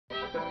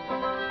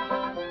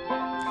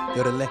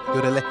yodele,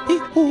 yodele, hee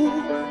hoo,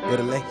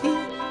 yodele hee,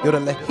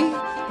 yodele hee,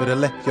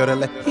 yodele,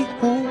 yodele hee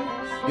hoo,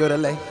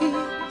 yodele hee,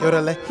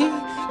 yodele hee,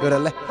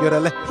 yodele,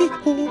 yodele hee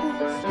hoo,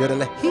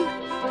 yodele hee,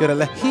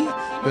 yodele hee,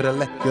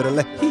 yodele,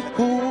 yodele hee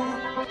hoo.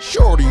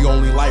 Shorty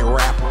only like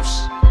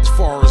rappers, as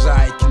far as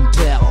I can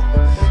tell.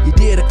 You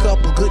did a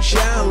couple good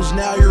shows,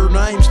 now your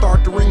name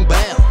start to ring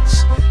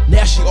bells.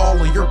 Now she all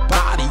in your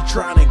body,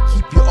 trying to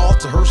keep you all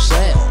to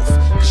herself.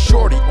 Cause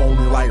Shorty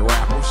only like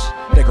rappers,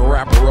 they can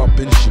wrap her up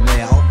in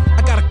Chanel.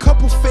 I got a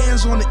couple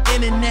fans on the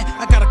internet,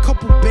 I got a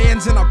couple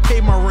bands and I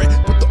pay my rent.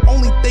 But the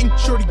only thing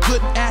Shorty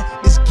good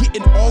at is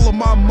getting all of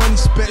my money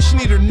spent. She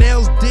need her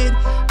nails did,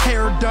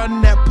 hair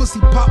done, that pussy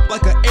pop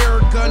like an air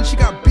gun. She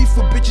got beef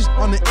with bitches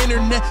on the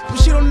internet, but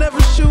she don't never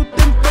shoot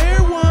them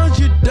fair ones.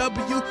 Your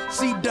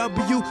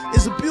WCW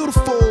is a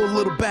beautiful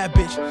little bad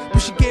bitch, but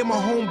she gave my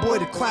homeboy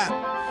the clap.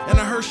 And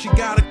I heard she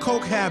got a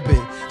coke habit.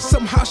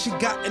 Somehow she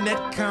got in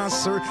that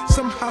concert,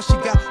 somehow she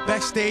got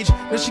backstage.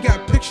 Then she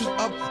got pictures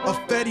of a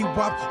Fetty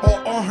Wap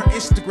all on her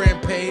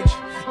Instagram page.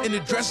 In the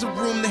dressing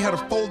room they had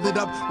her folded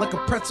up like a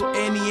pretzel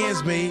Annie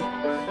Ann's made.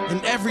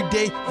 And every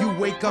day you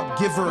wake up,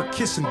 give her a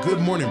kiss and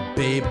good morning,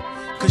 babe.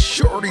 Cause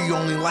Shorty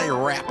only like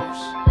rappers,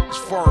 as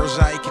far as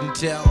I can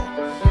tell.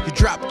 You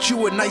dropped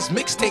you a nice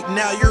mixtape,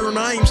 now your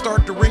name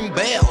start to ring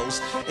bells.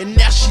 And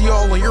now she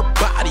all on your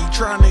body,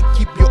 trying to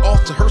keep you all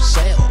to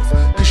herself.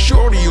 Cause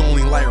Shorty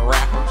only like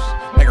rappers,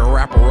 like a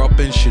rapper up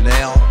in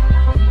Chanel.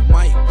 You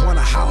might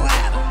wanna holla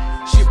at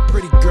her, she a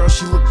pretty girl,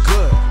 she look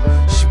good.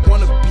 She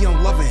wanna be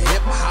on Love and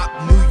Hip Hop,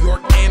 New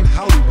York and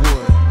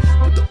Hollywood.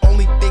 But the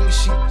only thing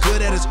she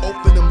good at is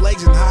open them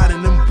legs and hide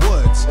in them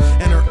woods.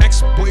 And her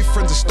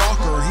ex-boyfriend's a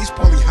stalker, he's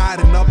probably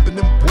hiding up in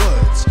them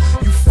woods.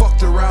 You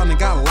fucked around and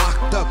got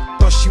locked up,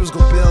 thought she was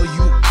gonna bail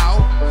you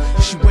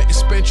out. She went and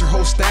spent your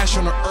whole stash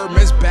on her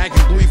Hermes bag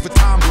and Louis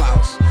Vuitton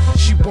blouse.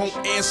 She won't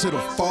answer the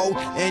phone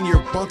and your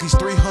bunky's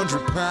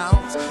 300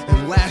 pounds.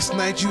 And last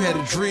night you had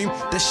a dream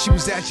that she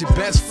was at your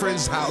best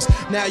friend's house.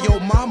 Now your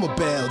mama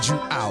bailed you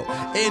out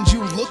and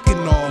you looking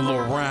all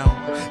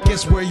around.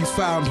 Guess where you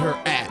found her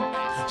at?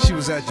 She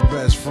was at your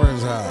best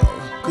friend's house.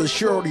 Cause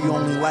Shorty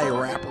only like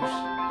rappers,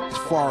 as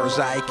far as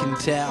I can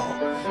tell.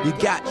 You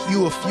got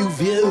you a few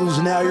views,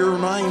 now your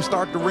name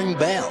start to ring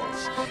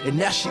bells. And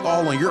now she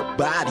all on your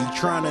body,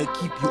 trying to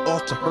keep you all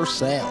to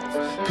herself.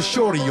 Cause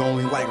Shorty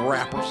only like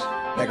rappers,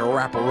 like a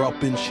rapper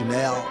up in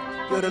Chanel.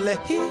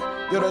 Yodele hee,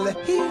 yodele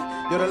hee,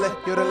 yodele,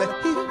 yodele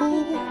hee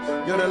hoo,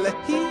 yodele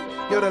hee,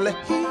 yodele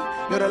hee,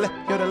 yodele,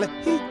 yodele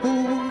hee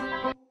hoo.